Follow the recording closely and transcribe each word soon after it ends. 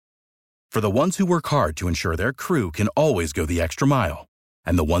For the ones who work hard to ensure their crew can always go the extra mile,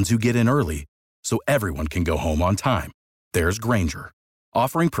 and the ones who get in early so everyone can go home on time, there's Grainger,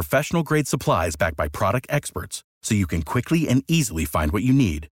 offering professional-grade supplies backed by product experts so you can quickly and easily find what you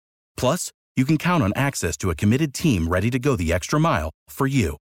need. Plus, you can count on access to a committed team ready to go the extra mile for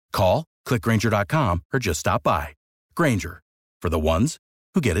you. Call, click Grainger.com, or just stop by. Grainger, for the ones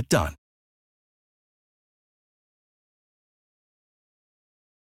who get it done.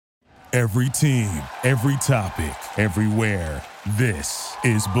 Every team, every topic, everywhere. This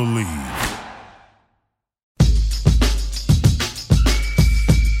is Believe.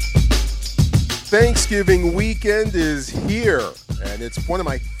 Thanksgiving weekend is here, and it's one of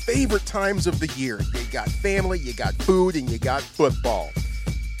my favorite times of the year. You got family, you got food, and you got football.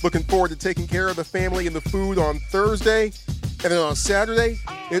 Looking forward to taking care of the family and the food on Thursday, and then on Saturday,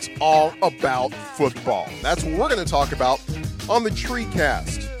 it's all about football. That's what we're going to talk about on the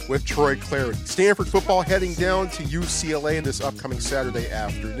TreeCast with Troy Clardy. Stanford football heading down to UCLA this upcoming Saturday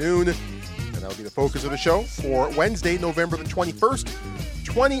afternoon, and that'll be the focus of the show for Wednesday, November the 21st,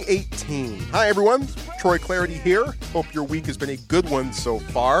 2018. Hi, everyone. Troy Clardy here. Hope your week has been a good one so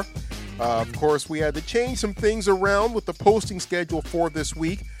far. Of course, we had to change some things around with the posting schedule for this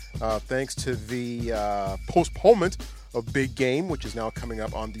week, thanks to the postponement of Big Game, which is now coming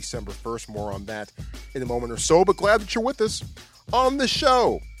up on December 1st. More on that in a moment or so, but glad that you're with us on the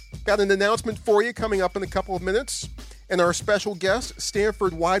show. Got an announcement for you coming up in a couple of minutes, and our special guest,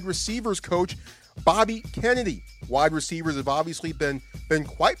 Stanford wide receivers coach Bobby Kennedy. Wide receivers have obviously been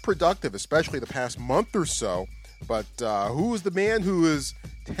quite productive, especially the past month or so. But who is the man who is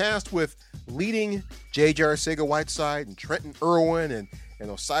tasked with leading J.J. Arcega-Whiteside and Trenton Irwin and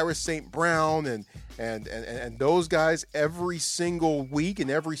Osiris St. Brown and those guys every single week and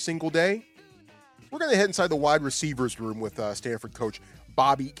every single day? We're going to head inside the wide receivers room with Stanford coach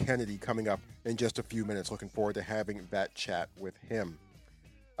Bobby Kennedy coming up in just a few minutes. Looking forward to having that chat with him.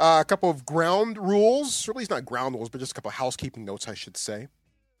 A couple of ground rules, or at least not ground rules, but just a couple of housekeeping notes, I should say.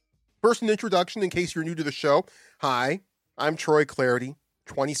 First, an introduction in case you're new to the show. Hi, I'm Troy Clardy,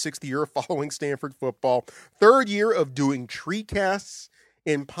 26th year of following Stanford football, third year of doing TreeCasts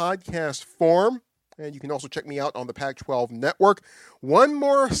in podcast form. And you can also check me out on the Pac-12 Network. One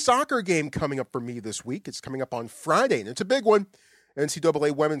more soccer game coming up for me this week. It's coming up on Friday, and it's a big one.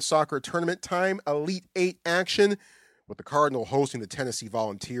 NCAA Women's Soccer Tournament Time, Elite Eight action, with the Cardinal hosting the Tennessee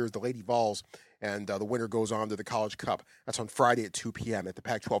Volunteers, the Lady Vols, and the winner goes on to the College Cup. That's on Friday at 2 p.m. at the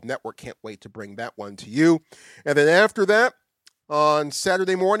Pac-12 Network. Can't wait to bring that one to you. And then after that, on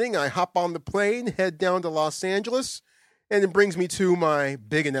Saturday morning, I hop on the plane, head down to Los Angeles, and it brings me to my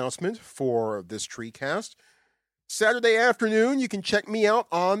big announcement for this TreeCast. Saturday afternoon, you can check me out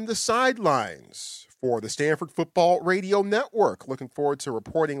on the sidelines for the Stanford Football Radio Network. Looking forward to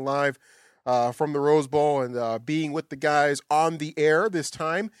reporting live from the Rose Bowl and being with the guys on the air this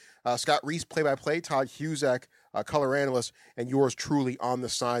time. Scott Reese, play-by-play, Todd Husak, color analyst, and yours truly on the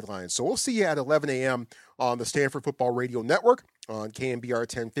sidelines. So we'll see you at 11 a.m. on the Stanford Football Radio Network, on KMBR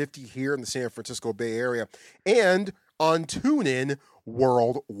 1050 here in the San Francisco Bay Area, and on TuneIn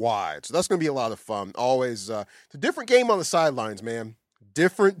worldwide. So that's going to be a lot of fun. Always it's a different game on the sidelines, man.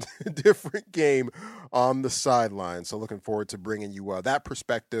 Different game on the sidelines. So looking forward to bringing you that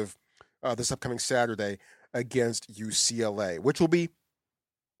perspective this upcoming Saturday against UCLA, which will be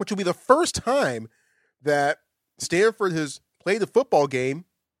the first time that Stanford has played a football game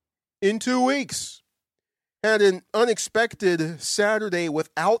in 2 weeks. Had an unexpected Saturday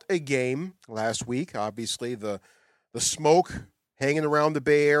without a game last week. Obviously, the smoke hanging around the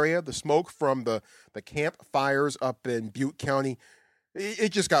Bay Area, the smoke from the campfires up in Butte County, it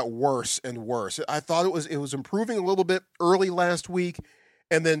just got worse and worse. I thought it was improving a little bit early last week,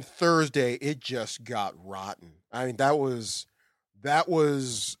 and then Thursday it just got rotten. I mean, that was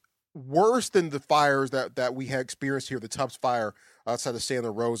worse than the fires that we had experienced here, the Tubbs fire outside of Santa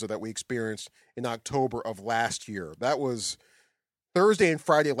Rosa that we experienced in October of last year. That was Thursday and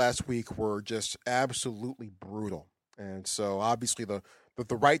Friday last week were just absolutely brutal. And so obviously the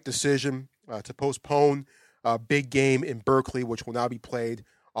right decision to postpone a big game in Berkeley, which will now be played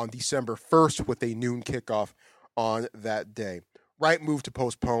on December 1st with a noon kickoff on that day. Right move to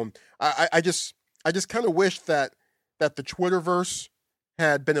postpone. I just kind of wish that the Twitterverse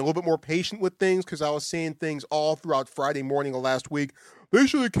had been a little bit more patient with things, because I was seeing things all throughout Friday morning of last week. They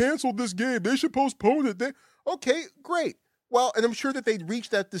should have canceled this game. They should postpone it. Okay, great. Well, and I'm sure that they'd reach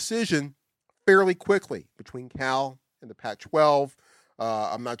that decision fairly quickly between Cal and the Pac-12.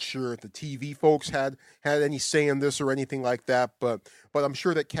 I'm not sure if the TV folks had any say in this or anything like that, but I'm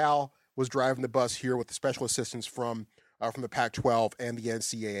sure that Cal was driving the bus here with the special assistance from from the Pac-12 and the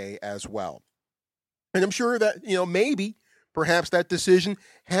NCAA as well. And I'm sure that, maybe perhaps that decision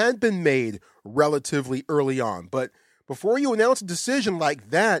had been made relatively early on. But before you announce a decision like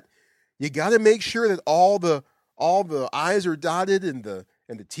that, you got to make sure that all the I's are dotted and the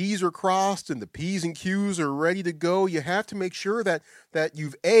T's are crossed and the P's and Q's are ready to go. You have to make sure that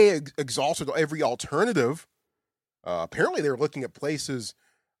you've exhausted every alternative. Apparently, they're looking at places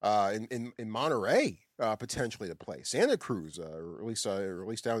in Monterey potentially to play, Santa Cruz, or at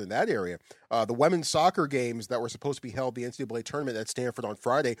least down in that area. The women's soccer games that were supposed to be held the NCAA tournament at Stanford on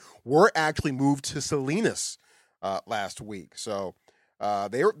Friday were actually moved to Salinas last week. So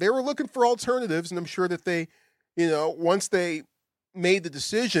they were looking for alternatives, and I'm sure that they, once they made the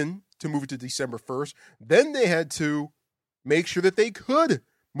decision to move it to December 1st, then they had to make sure that they could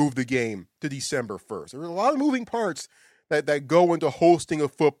move the game to December 1st. There are a lot of moving parts that go into hosting a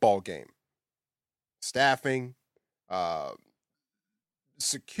football game. Staffing,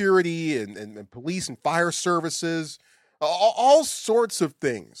 security, and police and fire services, all sorts of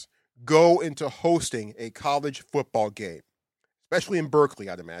things go into hosting a college football game, especially in Berkeley,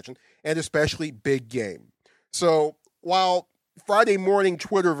 I'd imagine, and especially big game. So while Friday morning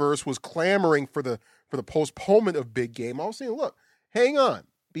Twitterverse was clamoring for the postponement of big game, I was saying, look, hang on,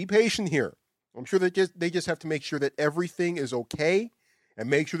 be patient here. I'm sure that they just have to make sure that everything is okay and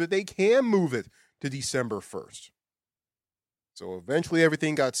make sure that they can move it to December 1st. So eventually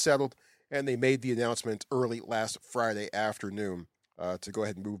everything got settled, and they made the announcement early last Friday afternoon to go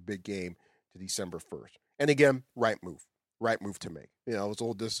ahead and move big game to December 1st. And again, right move to make. It was a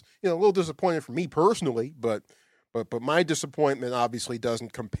little disappointed for me personally, but my disappointment obviously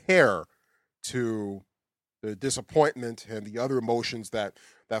doesn't compare to the disappointment and the other emotions that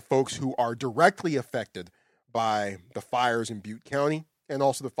folks who are directly affected by the fires in Butte County and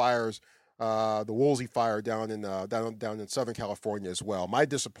also the fires, the Woolsey fire down in Southern California as well. My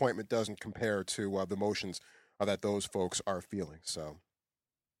disappointment doesn't compare to the emotions that those folks are feeling. So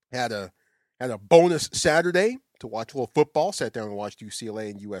had a bonus Saturday to watch a little football. Sat down and watched UCLA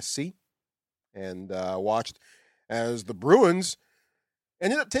and USC, and watched as the Bruins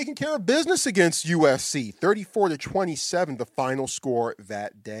ended up taking care of business against USC, 34-27, the final score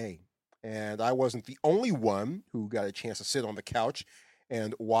that day. And I wasn't the only one who got a chance to sit on the couch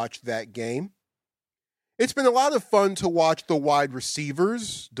and watch that game. It's been a lot of fun to watch the wide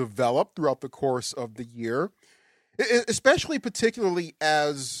receivers develop throughout the course of the year, especially particularly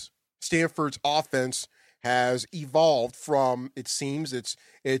as Stanford's offense has evolved from, it seems,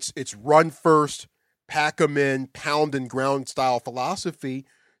 its run first, pack them in, pound and ground style philosophy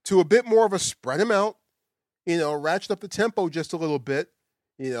to a bit more of a spread them out, ratchet up the tempo just a little bit,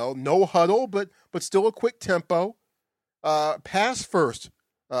 no huddle, but still a quick tempo, pass first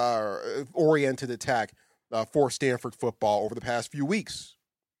oriented attack for Stanford football over the past few weeks.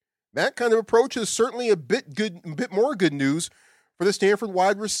 That kind of approach is certainly a bit more good news for the Stanford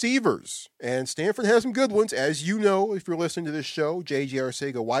wide receivers. And Stanford has some good ones, as you know, if you're listening to this show. J.J.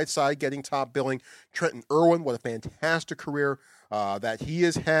 Arcega-Whiteside getting top billing. Trenton Irwin, what a fantastic career that he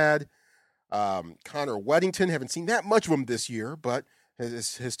has had. Connor Weddington, haven't seen that much of him this year, but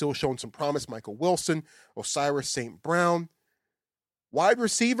has still shown some promise. Michael Wilson, Osiris St. Brown. Wide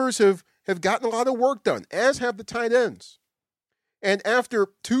receivers have gotten a lot of work done, as have the tight ends. And after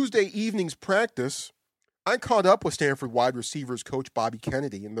Tuesday evening's practice, I caught up with Stanford wide receivers coach Bobby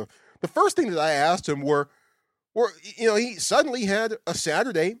Kennedy, and the first thing that I asked him were he suddenly had a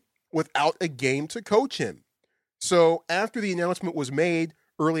Saturday without a game to coach him. So after the announcement was made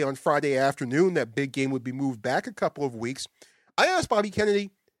early on Friday afternoon that big game would be moved back a couple of weeks, I asked Bobby Kennedy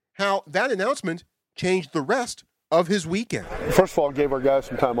how that announcement changed the rest of his weekend. First of all, it gave our guys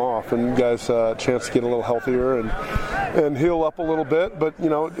some time off and guys a chance to get a little healthier and heal up a little bit. But,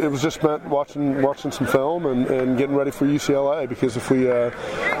 it was just meant watching some film and getting ready for UCLA, because if we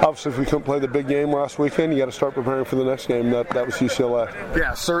couldn't play the big game last weekend, you got to start preparing for the next game. That was UCLA.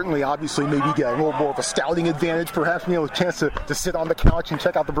 Yeah, certainly. Obviously, maybe get a little more of a scouting advantage, perhaps, a chance to sit on the couch and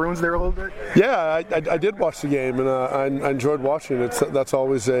check out the Bruins there a little bit. Yeah, I did watch the game, and I enjoyed watching it. That's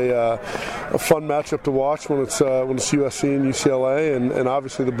always a fun matchup to watch when it's USC and UCLA, and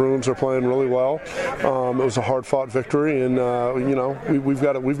obviously the Bruins are playing really well. It was a hard-fought victory, and we've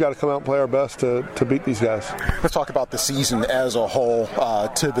got to come out and play our best to beat these guys. Let's talk about the season as a whole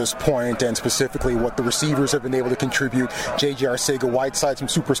to this point, and specifically what the receivers have been able to contribute. J.J. Arcega-Whiteside, some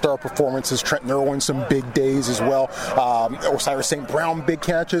superstar performances. Trenton Irwin, some big days as well. Osiris St. Brown, big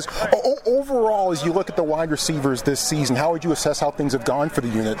catches. Overall, as you look at the wide receivers this season, how would you assess how things have gone for the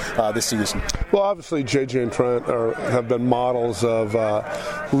unit this season? Well, obviously J.J. and Trent have been models of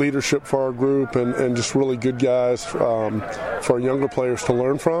leadership for our group and just really good guys our younger players to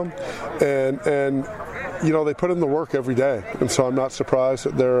learn from, and you know, they put in the work every day, and so I'm not surprised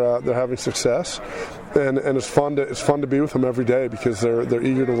that they're having success. And it's fun to be with them every day because they're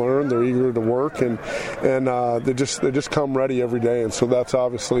eager to learn, they're eager to work, and they just come ready every day, and so that's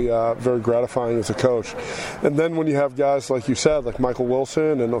obviously very gratifying as a coach. And then when you have guys like you said, like Michael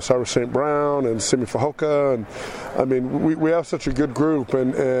Wilson and Osiris St. Brown and Simi Fehoko, and I mean we have such a good group,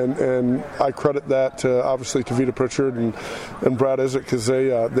 and I credit that obviously to Vita Pritchard and Brad Izzett because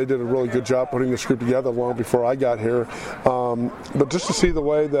they did a really good job putting this group together long before I got here. But just to see the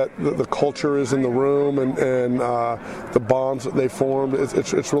way that the culture is in the room and the bonds that they formed,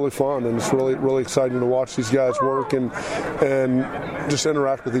 it's really fun, and it's really exciting to watch these guys work and just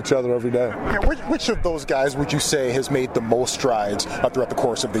interact with each other every day. Yeah, which of those guys would you say has made the most strides throughout the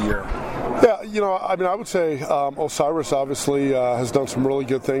course of the year? Yeah, you know, I mean, I would say Osiris obviously has done some really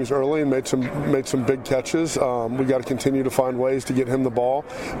good things early and made some big catches. We got to continue to find ways to get him the ball,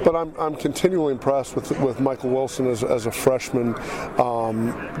 but I'm continually impressed with Michael Wilson as a freshman,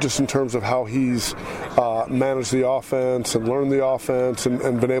 just in terms of how he's managed the offense and learned the offense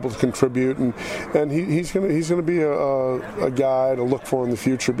and been able to contribute, and he's gonna be a guy to look for in the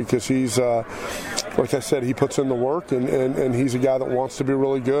future because he's like I said, he puts in the work and he's a guy that wants to be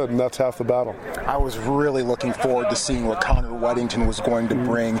really good, and that's half the battle. I was really looking forward to seeing what Connor Weddington was going to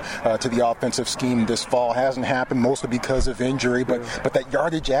bring to the offensive scheme this fall. Hasn't happened mostly because of injury, but that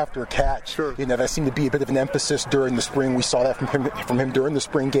yardage after catch, sure. You know, that seemed to be a bit of an emphasis during the spring. We saw that from him during the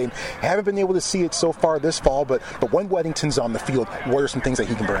spring game. Haven't been able to see it so far this fall, but when Weddington's on the field, what are some things that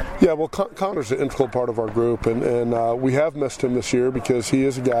he can bring? Yeah, well, Connor's an integral part of our group, and we have missed him this year because he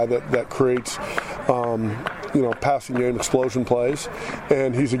is a guy that creates passing game explosion plays,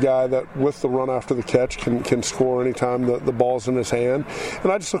 and he's a guy that with the run after the catch can score anytime the ball's in his hand,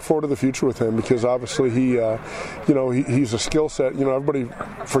 and I just look forward to the future with him because obviously he's a skill set. You know, everybody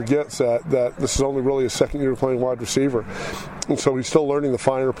forgets that this is only really his second year playing wide receiver, and so he's still learning the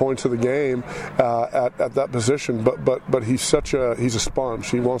finer points of the game at that position, but he's a sponge.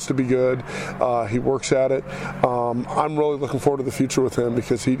 He wants to be good. He works at it. I'm really looking forward to the future with him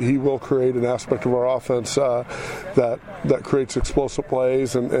because he will create an aspect of our offense that creates explosive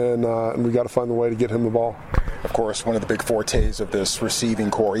plays, and we got to find the way to get him the ball. Of course, one of the big fortes of this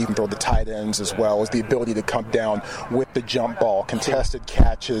receiving core, even though the tight ends as well, is the ability to come down with the jump ball, contested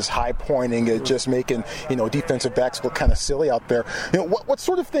catches, high pointing, just making defensive backs look kind of silly out there. What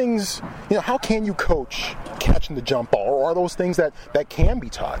sort of things? How can you coach catching the jump ball, or are those things that can be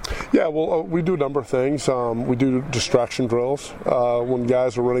taught? Yeah, well, we do a number of things. We do distraction drills when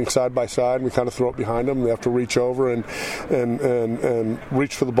guys are running side by side. We kind of throw it behind them. They have to reach over and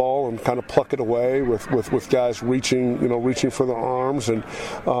reach for the ball and kind of pluck it away with guys reaching for their arms, and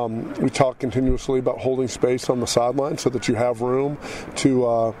we talk continuously about holding space on the sideline so that you have room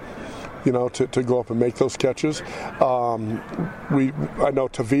to go up and make those catches. I know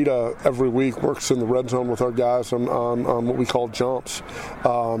Tavita every week works in the red zone with our guys on what we call jumps,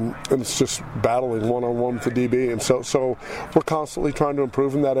 and it's just battling one-on-one with the DB, and so we're constantly trying to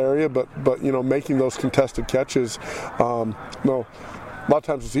improve in that area, but making those contested catches, a lot of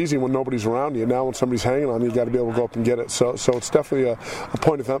times it's easy when nobody's around you. Now when somebody's hanging on you, you got to be able to go up and get it. So it's definitely a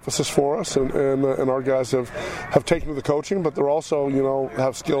point of emphasis for us, and our guys have taken to the coaching, but they're also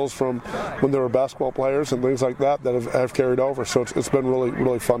have skills from when they were basketball players and things like that have carried over. So it's been really,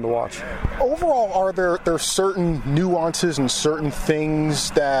 really fun to watch. Overall, are there certain nuances and certain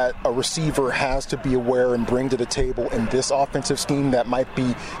things that a receiver has to be aware and bring to the table in this offensive scheme that might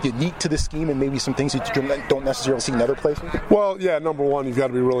be unique to the scheme, and maybe some things that you don't necessarily see in other places? Well, yeah, number one, you've got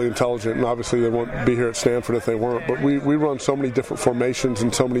to be really intelligent, and obviously they won't be here at Stanford if they weren't, but we run so many different formations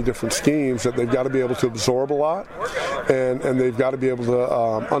and so many different schemes that they've got to be able to absorb a lot, and they've got to be able to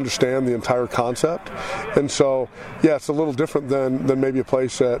understand the entire concept. And so, yeah, it's a little different than maybe a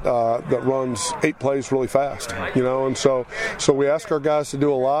place that runs 8 plays really fast, and so we ask our guys to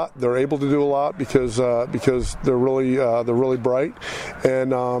do a lot. They're able to do a lot because they're really bright,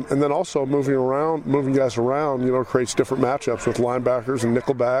 and then also moving guys around, creates different matchups with linebackers and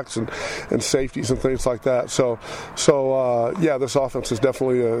nickelbacks and safeties and things like that. So this offense is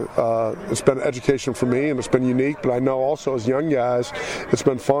definitely it's been an education for me, and it's been unique. But I know also as young guys, it's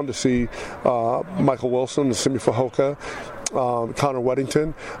been fun to see Michael Wilson and Simi Fehoko, Connor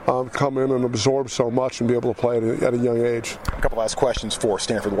Weddington come in and absorb so much and be able to play at a young age. A couple last questions for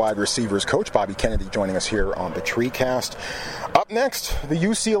Stanford wide receivers. Coach Bobby Kennedy joining us here on the TreeCast. Up next, the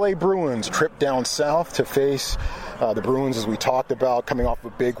UCLA Bruins trip down south to face The Bruins, as we talked about, coming off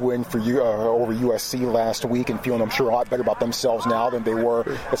a big win for over USC last week and feeling, I'm sure, a lot better about themselves now than they were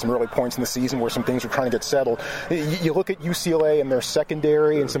at some early points in the season where some things were trying to get settled. You look at UCLA and their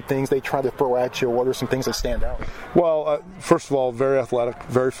secondary and some things they try to throw at you. What are some things that stand out? Well, first of all, very athletic,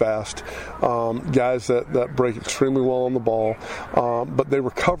 very fast. Guys that break extremely well on the ball, but they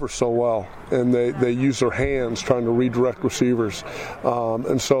recover so well, and they use their hands trying to redirect receivers.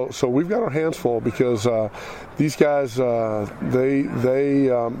 And so we've got our hands full because these guys, they've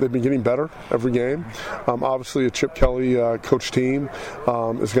been getting better every game. Obviously, a Chip Kelly coach team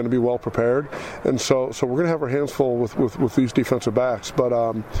is going to be well prepared, and so we're going to have our hands full with these defensive backs.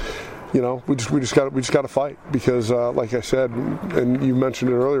 But we just got to fight because, like I said, and you mentioned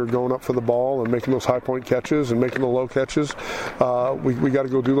it earlier, going up for the ball and making those high point catches and making the low catches, we got to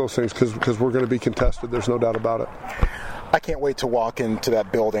go do those things because we're going to be contested. There's no doubt about it. I can't wait to walk into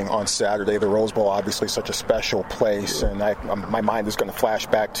that building on Saturday. The Rose Bowl, obviously, such a special place, and my mind is going to flash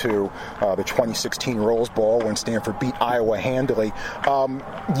back to the 2016 Rose Bowl when Stanford beat Iowa handily.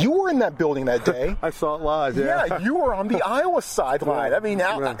 You were in that building that day. I saw it live. Yeah, you were on the Iowa sideline. I mean,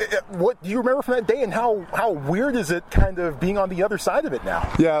 what do you remember from that day, and how weird is it, kind of being on the other side of it now?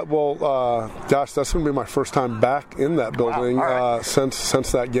 Yeah, well, gosh, that's going to be my first time back in that building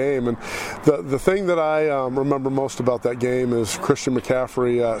since that game, and the thing that I remember most about that game is Christian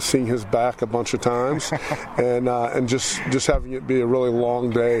McCaffrey seeing his back a bunch of times, and just having it be a really long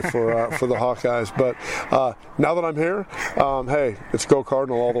day for the Hawkeyes. But now that I'm here, hey, it's go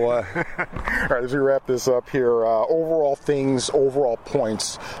Cardinal all the way. All right, as we wrap this up here, overall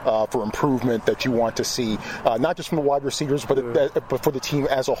points for improvement that you want to see, not just from the wide receivers, but for the team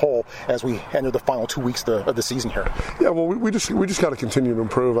as a whole as we enter the final 2 weeks of the season here. Yeah, well, we just got to continue to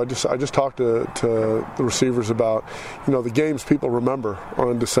improve. I just talked to the receivers about the games people remember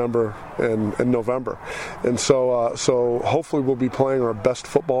are in December and November, and so hopefully we'll be playing our best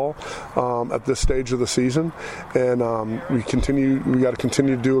football at this stage of the season, and we got to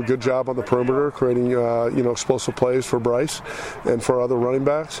continue to do a good job on the perimeter, creating explosive plays for Bryce and for other running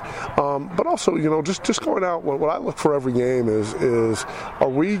backs, but also just going out. What I look for every game is are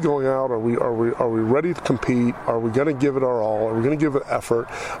we going out? Are we ready to compete? Are we going to give it our all? Are we going to give it effort?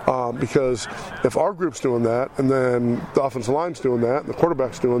 Because if our group's doing that, and then the offensive line's doing that, and the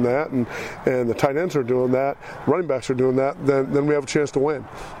quarterback's doing that, and the tight ends are doing that, running backs are doing that, then we have a chance to win.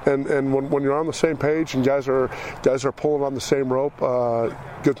 And when you're on the same page and guys are pulling on the same rope,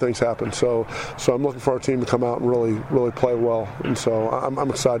 good things happen. So I'm looking for our team to come out and really play well. And so I'm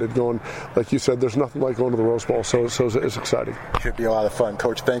excited going. Like you said, there's nothing like going to the Rose Bowl. So it's exciting. Should be a lot of fun,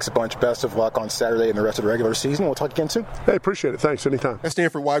 Coach. Thanks a bunch. Best of luck on Saturday and the rest of the regular season. We'll talk again soon. Hey, appreciate it. Thanks. Anytime. That's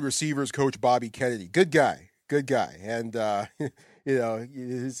Stanford wide receivers coach Bobby Kennedy. Good guy. And,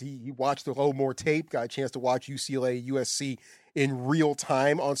 he watched a little more tape, got a chance to watch UCLA, USC in real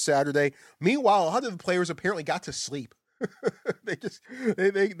time on Saturday. Meanwhile, a lot of the players apparently got to sleep.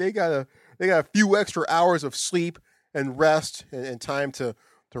 they got a few extra hours of sleep and rest and time to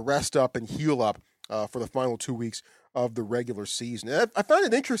rest up and heal up for the final 2 weeks of the regular season. And I found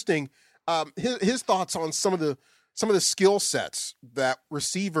it interesting, his thoughts on some of the skill sets that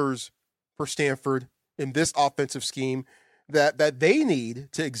receivers for Stanford in this offensive scheme that they need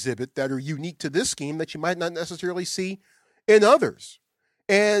to exhibit that are unique to this scheme that you might not necessarily see in others.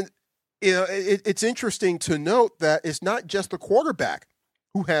 And it's interesting to note that it's not just the quarterback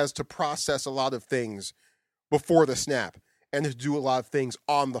who has to process a lot of things before the snap and to do a lot of things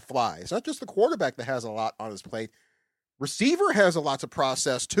on the fly. It's not just the quarterback that has a lot on his plate. Receiver has a lot to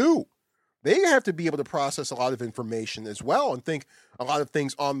process too. They have to be able to process a lot of information as well and think a lot of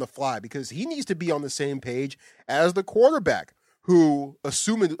things on the fly because he needs to be on the same page as the quarterback who is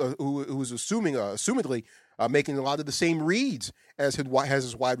assumedly making a lot of the same reads as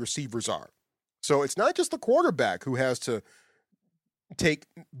his wide receivers are. So it's not just the quarterback who has to take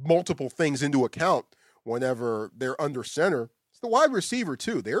multiple things into account whenever they're under center. It's the wide receiver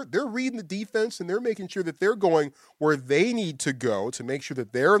too. They're reading the defense and they're making sure that they're going where they need to go to make sure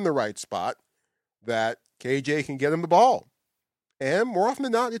that they're in the right spot, that KJ can get them the ball. And more often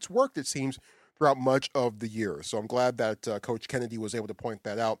than not, it's worked, it seems, throughout much of the year. So I'm glad that Coach Kennedy was able to point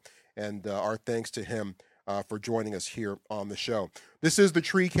that out, and our thanks to him for joining us here on the show. This is the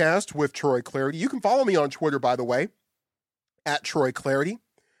TreeCast with Troy Clardy. You can follow me on Twitter, by the way, at Troy Clardy.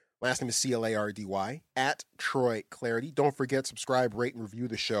 Last name is Clardy, at Troy Clardy. Don't forget, subscribe, rate, and review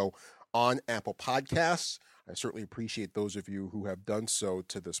the show on Apple Podcasts. I certainly appreciate those of you who have done so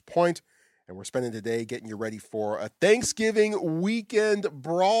to this point. And we're spending today getting you ready for a Thanksgiving weekend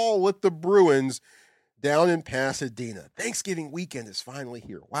brawl with the Bruins down in Pasadena. Thanksgiving weekend is finally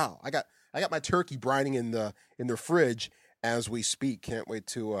here. Wow, I got my turkey brining in the fridge as we speak. Can't wait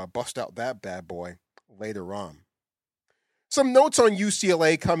to bust out that bad boy later on. Some notes on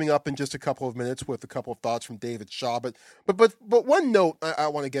UCLA coming up in just a couple of minutes with a couple of thoughts from David Shaw. But one note I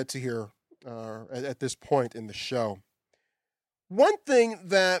want to get to here at this point in the show. One thing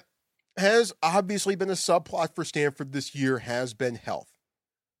that has obviously been a subplot for Stanford this year has been health.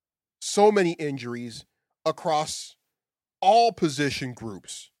 So many injuries across all position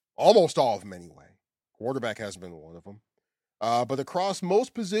groups, almost all of them anyway. Quarterback hasn't been one of them. But across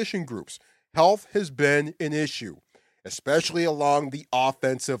most position groups, health has been an issue, especially along the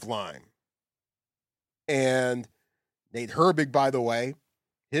offensive line. And Nate Herbig, by the way,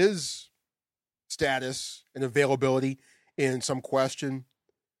 his status and availability in some question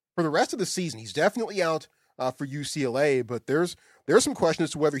for the rest of the season. He's definitely out for UCLA, but there's some question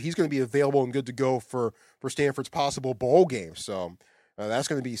as to whether he's going to be available and good to go for Stanford's possible bowl game. So that's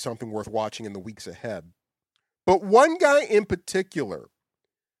going to be something worth watching in the weeks ahead. But one guy in particular,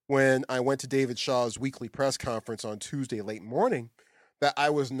 when I went to David Shaw's weekly press conference on Tuesday late morning, that I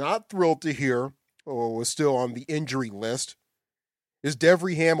was not thrilled to hear, or was still on the injury list, is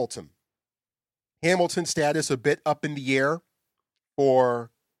Devery Hamilton. Hamilton's status a bit up in the air for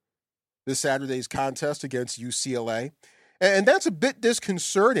this Saturday's contest against UCLA. And that's a bit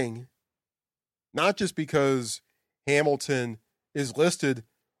disconcerting, not just because Hamilton is listed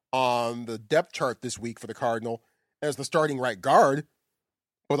on the depth chart this week for the Cardinal as the starting right guard,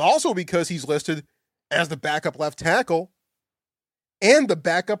 but also because he's listed as the backup left tackle and the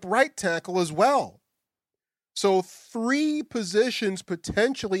backup right tackle as well. So 3 positions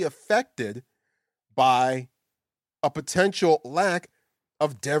potentially affected by a potential lack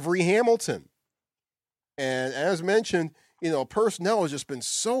of Devery Hamilton. And as mentioned, personnel has just been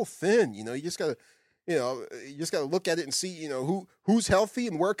so thin. You just gotta look at it and see, who's healthy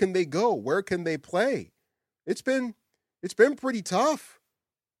and where can they go? Where can they play? It's been pretty tough.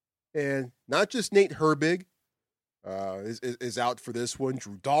 And not just Nate Herbig is out for this one.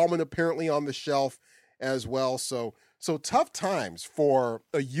 Drew Dahlman apparently on the shelf as well. So tough times for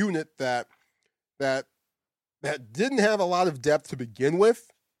a unit that didn't have a lot of depth to begin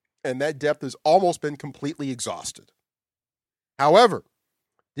with, and that depth has almost been completely exhausted. However,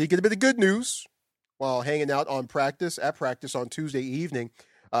 did get a bit of good news while hanging out at practice on Tuesday evening.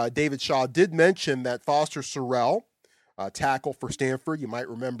 David Shaw did mention that Foster Sarell, tackle for Stanford, you might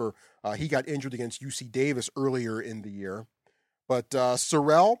remember he got injured against UC Davis earlier in the year. But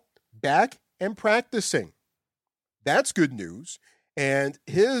Sarell back and practicing. That's good news. And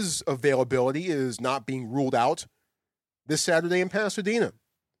his availability is not being ruled out this Saturday in Pasadena.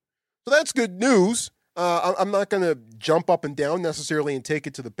 So that's good news. I'm not going to jump up and down necessarily and take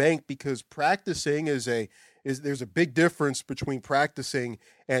it to the bank, because practicing there's a big difference between practicing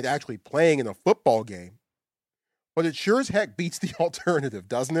and actually playing in a football game. But it sure as heck beats the alternative,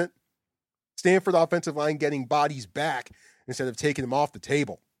 doesn't it? Stanford offensive line getting bodies back instead of taking them off the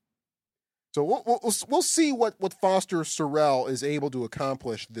table. So we'll see what Foster Sarell is able to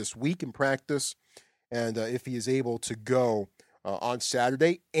accomplish this week in practice, and if he is able to go on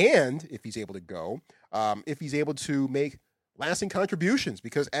Saturday, and if he's able to go, if he's able to make lasting contributions.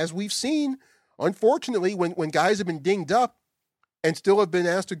 Because as we've seen, unfortunately, when guys have been dinged up and still have been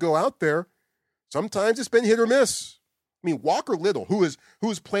asked to go out there, sometimes it's been hit or miss. I mean, Walker Little, who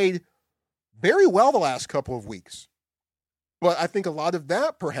has played very well the last couple of weeks, but I think a lot of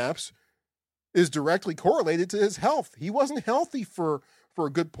that perhaps is directly correlated to his health. He wasn't healthy for a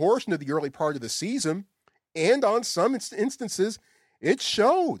good portion of the early part of the season, and on some instances, it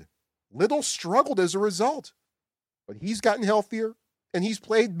showed. Little struggled as a result, but he's gotten healthier, and he's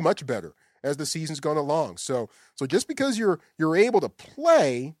played much better as the season's gone along. So just because you're able to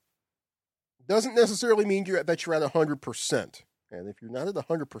play doesn't necessarily mean that you're at 100%. And if you're not at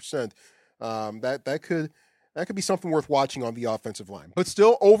 100%, that could be something worth watching on the offensive line. But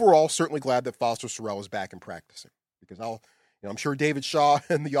still, overall, certainly glad that Foster Sarell is back and practicing, because I'm sure David Shaw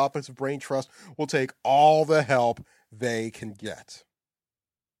and the Offensive Brain Trust will take all the help they can get.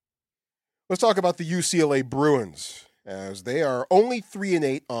 Let's talk about the UCLA Bruins, as they are only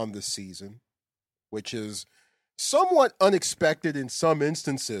 3-8 on the season, which is somewhat unexpected in some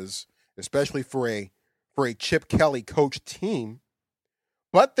instances, especially for a Chip Kelly coached team.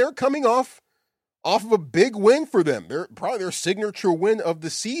 But they're coming off of a big win for them. They're probably their signature win of the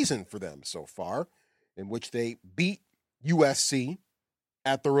season for them so far, in which they beat USC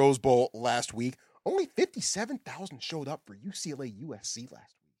at the Rose Bowl last week. Only 57,000 showed up for UCLA USC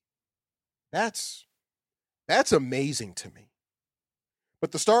last week. That's amazing to me.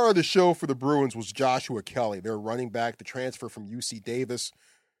 But the star of the show for the Bruins was Joshua Kelly, their running back, the transfer from UC Davis,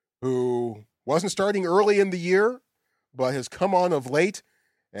 who wasn't starting early in the year, but has come on of late.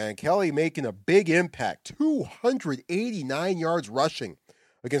 And Kelly making a big impact, 289 yards rushing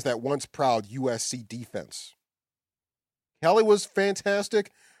against that once proud USC defense. Kelly was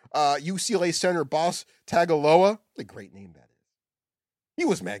fantastic. UCLA center Boss Tagaloa, what a great name that is. He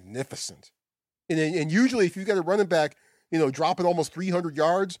was magnificent. And usually if you've got a running back, dropping almost 300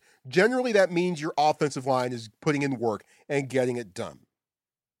 yards, generally that means your offensive line is putting in work and getting it done.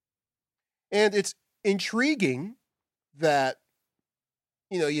 And it's intriguing that,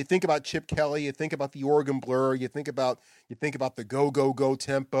 you think about Chip Kelly, you think about the Oregon Blur, you think about the go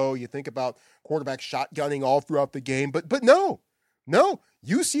tempo, you think about quarterback shotgunning all throughout the game, but no,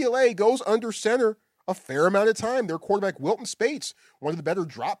 UCLA goes under center a fair amount of time. Their quarterback Wilton Spates, one of the better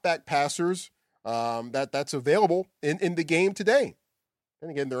drop back passers that's available in the game today.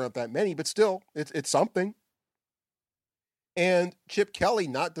 And again, there aren't that many, but still, it's something. And Chip Kelly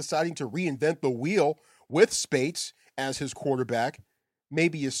not deciding to reinvent the wheel with Spates as his quarterback.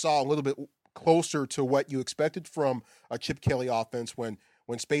 Maybe you saw a little bit closer to what you expected from a Chip Kelly offense when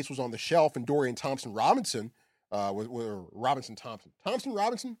Spates was on the shelf and Dorian Thompson-Robinson, Robinson-Thompson.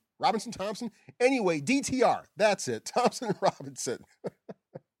 Anyway, DTR, that's it, Thompson-Robinson.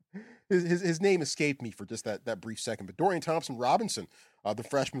 His name escaped me for just that brief second, but Dorian Thompson-Robinson, the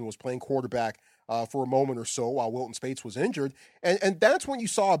freshman, was playing quarterback for a moment or so while Wilton Spates was injured, and that's when you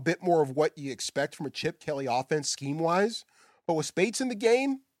saw a bit more of what you expect from a Chip Kelly offense scheme-wise. But with Spates in the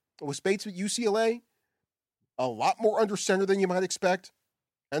game, with Spates at UCLA, a lot more under center than you might expect,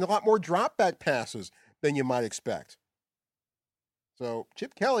 and a lot more drop back passes than you might expect. So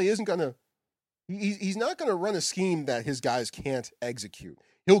Chip Kelly isn't gonna, he's not gonna run a scheme that his guys can't execute.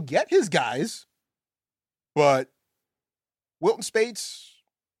 He'll get his guys, but Wilton Spates,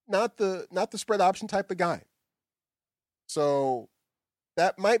 not the spread option type of guy. So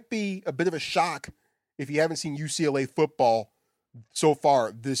that might be a bit of a shock if you haven't seen UCLA football so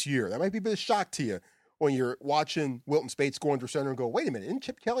far this year. That might be a bit of shock to you when you're watching Wilton Spates go under center and go, wait a minute, isn't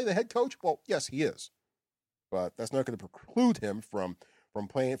Chip Kelly the head coach? Well, yes, he is. But that's not going to preclude him from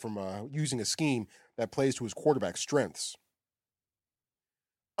using a scheme that plays to his quarterback strengths.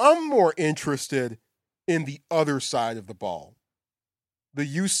 I'm more interested in the other side of the ball, the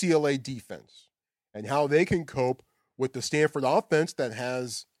UCLA defense, and how they can cope with the Stanford offense that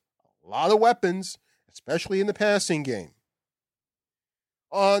has a lot of weapons, especially in the passing game.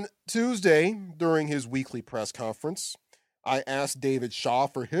 On Tuesday, during his weekly press conference, I asked David Shaw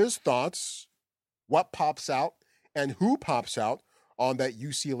for his thoughts, what pops out and who pops out on that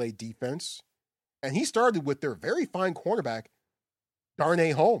UCLA defense. And he started with their very fine cornerback,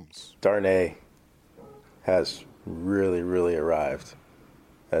 Darnay Holmes. Darnay has really, really arrived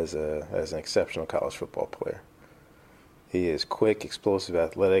as an exceptional college football player. He is quick, explosive,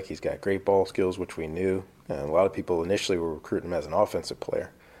 athletic. He's got great ball skills, which we knew. And a lot of people initially were recruiting him as an offensive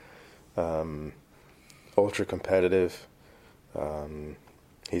player. Ultra competitive.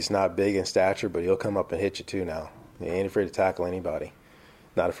 He's not big in stature, but he'll come up and hit you too now. He ain't afraid to tackle anybody.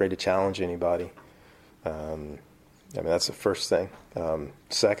 Not afraid to challenge anybody. That's the first thing.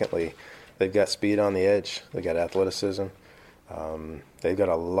 Secondly, they've got speed on the edge. They've got athleticism. They've got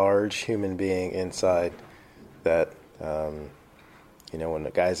a large human being inside that, when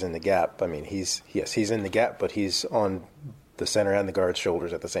the guy's in the gap, he's in the gap, but he's on the center and the guard's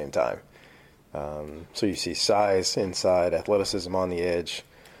shoulders at the same time. So you see size inside, athleticism on the edge,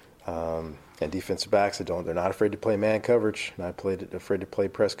 and defensive backs they're not afraid to play man coverage, not afraid to play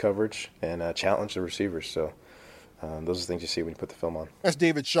press coverage, and challenge the receivers. So those are the things you see when you put the film on. That's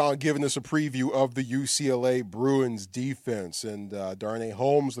David Shaw giving us a preview of the UCLA Bruins defense, and Darnay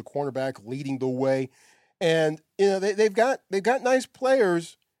Holmes, the cornerback, leading the way. And they've got nice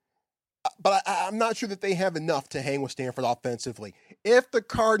players, but I'm not sure that they have enough to hang with Stanford offensively. If the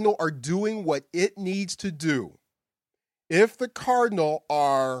Cardinal are doing what it needs to do, if the Cardinal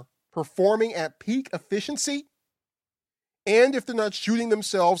are performing at peak efficiency, and if they're not shooting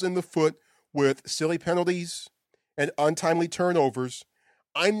themselves in the foot with silly penalties and untimely turnovers,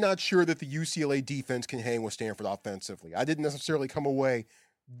 I'm not sure that the UCLA defense can hang with Stanford offensively. I didn't necessarily come away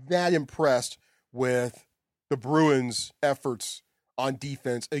that impressed with the Bruins' efforts on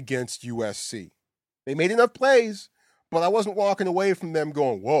defense against USC. They made enough plays, but I wasn't walking away from them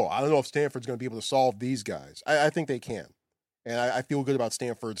going, whoa, I don't know if Stanford's going to be able to solve these guys. I think they can. And I feel good about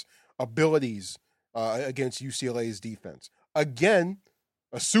Stanford's abilities against UCLA's defense. Again,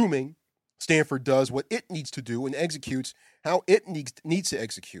 assuming Stanford does what it needs to do and executes how it needs to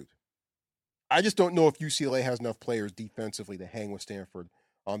execute. I just don't know if UCLA has enough players defensively to hang with Stanford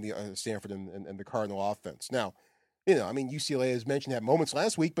on the Stanford and the Cardinal offense. Now, UCLA, as mentioned, had moments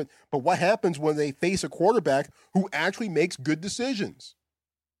last week, but what happens when they face a quarterback who actually makes good decisions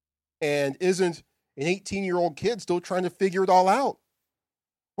and isn't an 18-year-old kid still trying to figure it all out?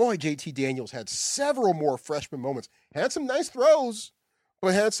 Boy, JT Daniels had several more freshman moments. Had some nice throws,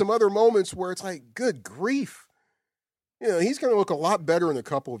 but had some other moments where it's like, good grief. He's going to look a lot better in a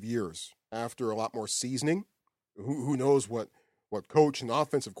couple of years after a lot more seasoning. Who knows what coach and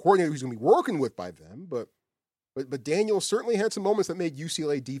offensive coordinator he's going to be working with by then, but Daniels certainly had some moments that made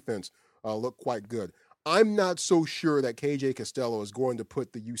UCLA defense look quite good. I'm not so sure that KJ Costello is going to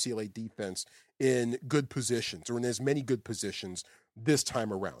put the UCLA defense in good positions or in as many good positions this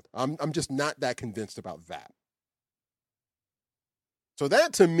time around. I'm just not that convinced about that. So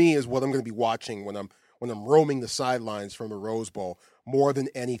that to me is what I'm going to be watching when I'm roaming the sidelines from the Rose Bowl more than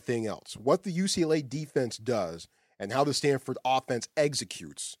anything else. What the UCLA defense does and how the Stanford offense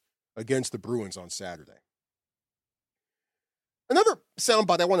executes against the Bruins on Saturday. Another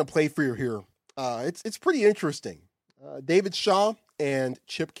soundbite I want to play for you here. It's pretty interesting. David Shaw and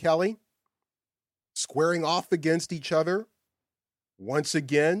Chip Kelly squaring off against each other once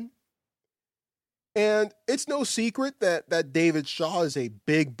again. And it's no secret that David Shaw is a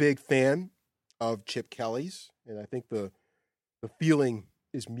big fan of Chip Kelly's. And I think the feeling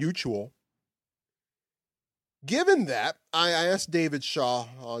is mutual. Given that, I asked David Shaw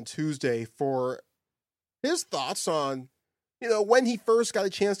on Tuesday for his thoughts on, when he first got a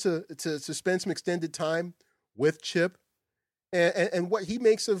chance to spend some extended time with Chip and what he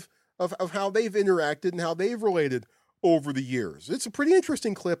makes of how they've interacted and how they've related over the years. It's a pretty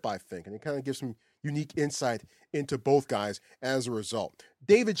interesting clip, I think, and it kind of gives some unique insight into both guys as a result.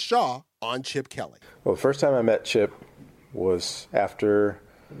 David Shaw on Chip Kelly. Well, the first time I met Chip was after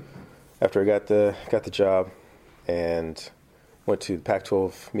I got the job and went to the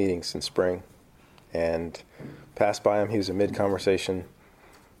Pac-12 meetings in spring and passed by him. He was in mid-conversation.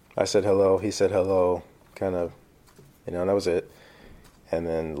 I said hello. He said hello, kind of, and that was it. And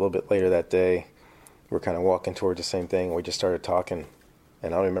then a little bit later that day, we're kind of walking towards the same thing. We just started talking,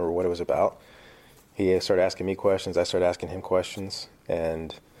 and I don't remember what it was about. He started asking me questions. I started asking him questions,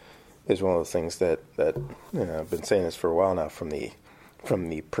 and it's one of those things that I've been saying this for a while now. From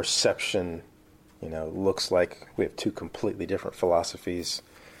the perception, looks like we have two completely different philosophies,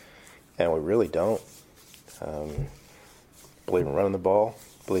 and we really don't. Believe in running the ball.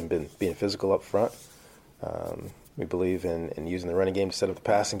 Believe in being physical up front. We believe in using the running game to set up the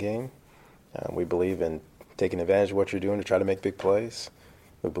passing game. We believe in taking advantage of what you're doing to try to make big plays.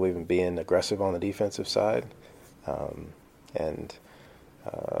 We believe in being aggressive on the defensive side. And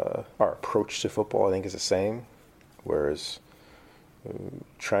our approach to football, I think, is the same. Whereas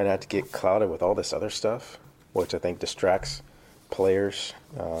try not to get clouded with all this other stuff, which I think distracts players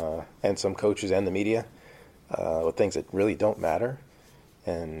and some coaches and the media with things that really don't matter.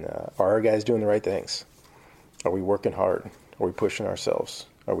 And are our guys doing the right things? Are we working hard? Are we pushing ourselves?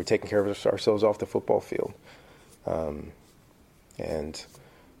 Are we taking care of ourselves off the football field? And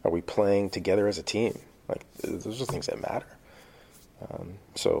are we playing together as a team? Like, those are things that matter.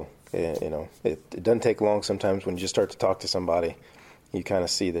 So it doesn't take long sometimes when you just start to talk to somebody. You kind of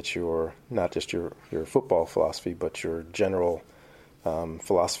see that you're not just your football philosophy, but your general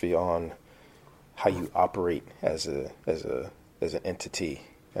philosophy on how you operate as an entity,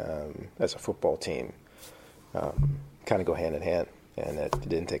 as a football team, kind of go hand in hand. And it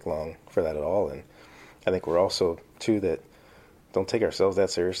didn't take long for that at all. And I think we're also, too, that don't take ourselves that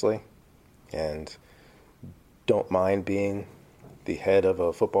seriously and don't mind being the head of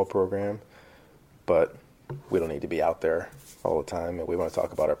a football program, but we don't need to be out there all the time. And we want to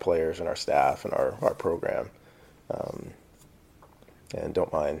talk about our players and our staff and our program, and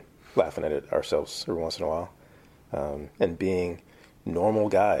don't mind laughing at it ourselves every once in a while, and being normal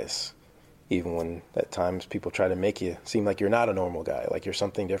guys, even when at times people try to make you seem like you're not a normal guy, like you're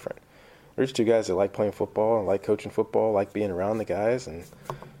something different. We're just two guys that like playing football and like coaching football, like being around the guys, and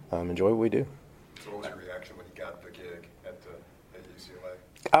enjoy what we do. So what was your reaction when you got the gig at UCLA?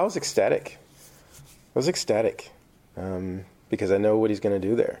 I was ecstatic. Because I know what he's going to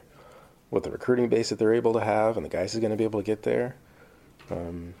do there. With the recruiting base that they're able to have and the guys he's going to be able to get there,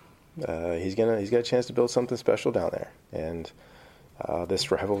 he's got a chance to build something special down there. And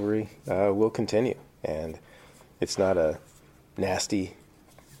this rivalry will continue. And it's not a nasty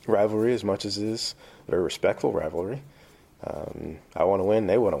rivalry as much as it is a very respectful rivalry. I want to win.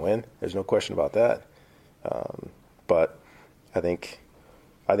 They want to win. There's no question about that. But I think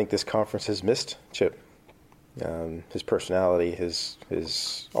this conference has missed Chip. His personality,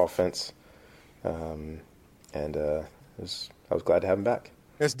 his offense, I was glad to have him back.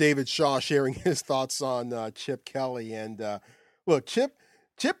 That's David Shaw sharing his thoughts on Chip Kelly. And look, Chip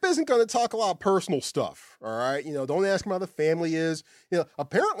isn't going to talk a lot of personal stuff, all right? Don't ask him how the family is.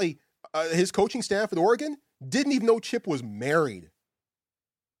 Apparently his coaching staff at Oregon didn't even know Chip was married.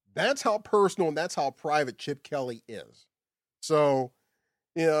 That's how personal and that's how private Chip Kelly is. So,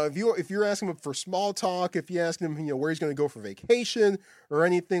 if you're asking him for small talk, if you're asking him, where he's going to go for vacation or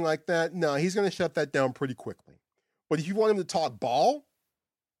anything like that, no, he's going to shut that down pretty quickly. But if you want him to talk ball,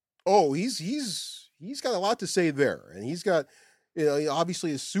 he's got a lot to say there. And he's got,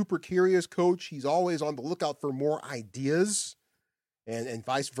 obviously a super curious coach. He's always on the lookout for more ideas and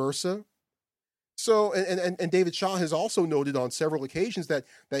vice versa. So, and David Shaw has also noted on several occasions that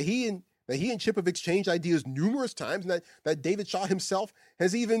he and Chip have exchanged ideas numerous times, and that David Shaw himself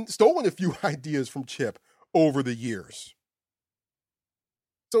has even stolen a few ideas from Chip over the years.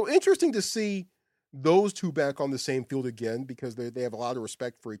 So interesting to see those two back on the same field again, because they have a lot of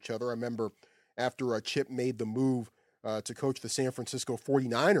respect for each other. I remember after Chip made the move to coach the San Francisco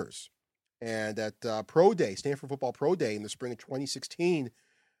 49ers, and at Pro Day, Stanford Football Pro Day in the spring of 2016,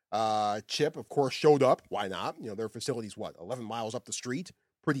 Chip, of course, showed up. Why not? Their facility's 11 miles up the street.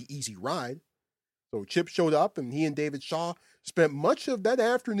 Pretty easy ride. So Chip showed up, and he and David Shaw spent much of that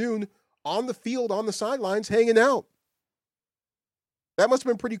afternoon on the field, on the sidelines, hanging out. That must have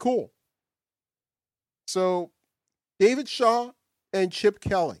been pretty cool. So David Shaw and Chip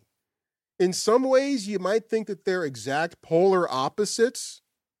Kelly, in some ways you might think that they're exact polar opposites,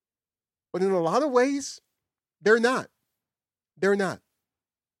 but in a lot of ways, they're not. They're not.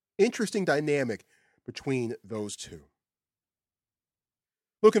 Interesting dynamic between those two.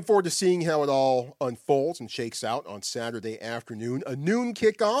 Looking forward to seeing how it all unfolds and shakes out on Saturday afternoon. A noon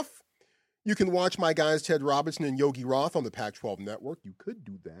kickoff. You can watch my guys Ted Robinson and Yogi Roth on the Pac-12 Network. You could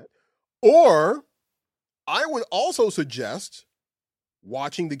do that. Or I would also suggest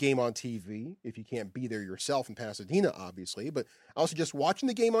watching the game on TV, if you can't be there yourself in Pasadena, obviously. But I'll suggest watching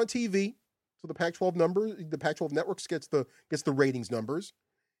the game on TV, so the Pac-12 Network gets the ratings numbers.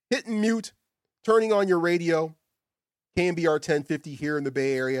 Hitting mute, turning on your radio, KMBR 1050 here in the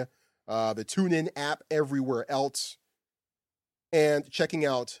Bay Area, the TuneIn app everywhere else, and checking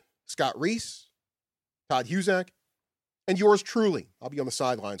out Scott Reese, Todd Husak, and yours truly. I'll be on the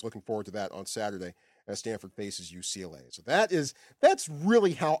sidelines looking forward to that on Saturday as Stanford faces UCLA. So that's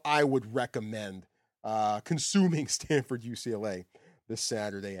really how I would recommend consuming Stanford UCLA this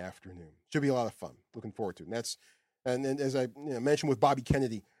Saturday afternoon. Should be a lot of fun. Looking forward to it. And as I mentioned with Bobby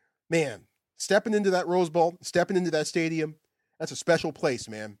Kennedy, man, stepping into that Rose Bowl, stepping into that stadium, that's a special place,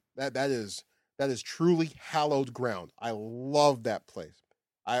 man. That is truly hallowed ground. I love that place.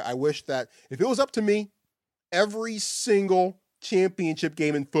 I wish that if it was up to me, every single championship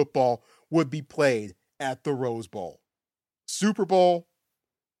game in football would be played at the Rose Bowl. Super Bowl,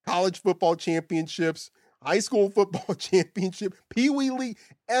 college football championships, high school football championship, Pee Wee League,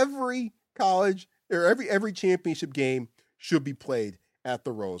 every college or every championship game should be played at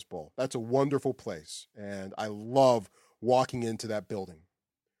the Rose Bowl. That's a wonderful place, and I love walking into that building.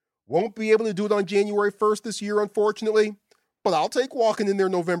 Won't be able to do it on January 1st this year, unfortunately, but I'll take walking in there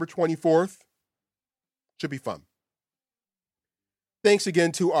November 24th. Should be fun. Thanks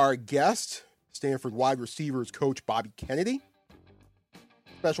again to our guest, Stanford wide receivers coach Bobby Kennedy.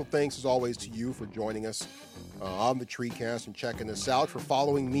 Special thanks, as always, to you for joining us on the TreeCast and checking us out, for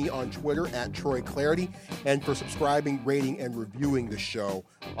following me on Twitter at Troy Clarity, and for subscribing, rating, and reviewing the show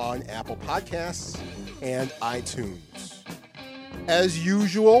on Apple Podcasts and iTunes. As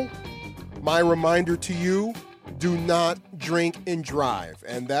usual, my reminder to you, do not drink and drive.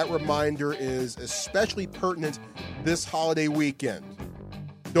 And that reminder is especially pertinent this holiday weekend.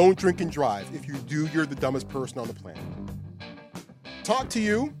 Don't drink and drive. If you do, you're the dumbest person on the planet. Talk to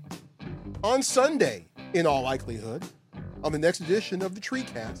you on Sunday, in all likelihood, on the next edition of the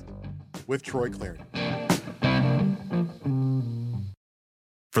TreeCast with Troy Clarity.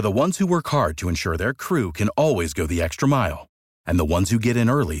 For the ones who work hard to ensure their crew can always go the extra mile, and the ones who get in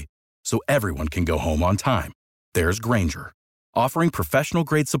early so everyone can go home on time, there's Grainger, offering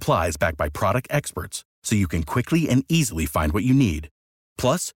professional-grade supplies backed by product experts so you can quickly and easily find what you need.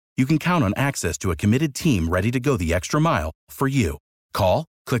 Plus, you can count on access to a committed team ready to go the extra mile for you. Call,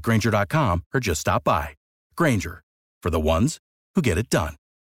 click Grainger.com, or just stop by. Grainger, for the ones who get it done.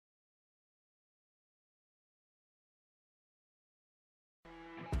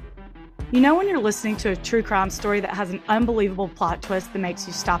 You know when you're listening to a true crime story that has an unbelievable plot twist that makes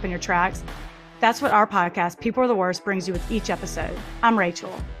you stop in your tracks? That's what our podcast, People Are the Worst, brings you with each episode. I'm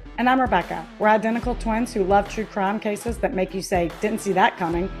Rachel. And I'm Rebecca. We're identical twins who love true crime cases that make you say, didn't see that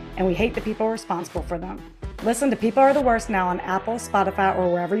coming, and we hate the people responsible for them. Listen to People Are the Worst now on Apple, Spotify,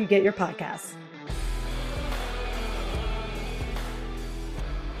 or wherever you get your podcasts.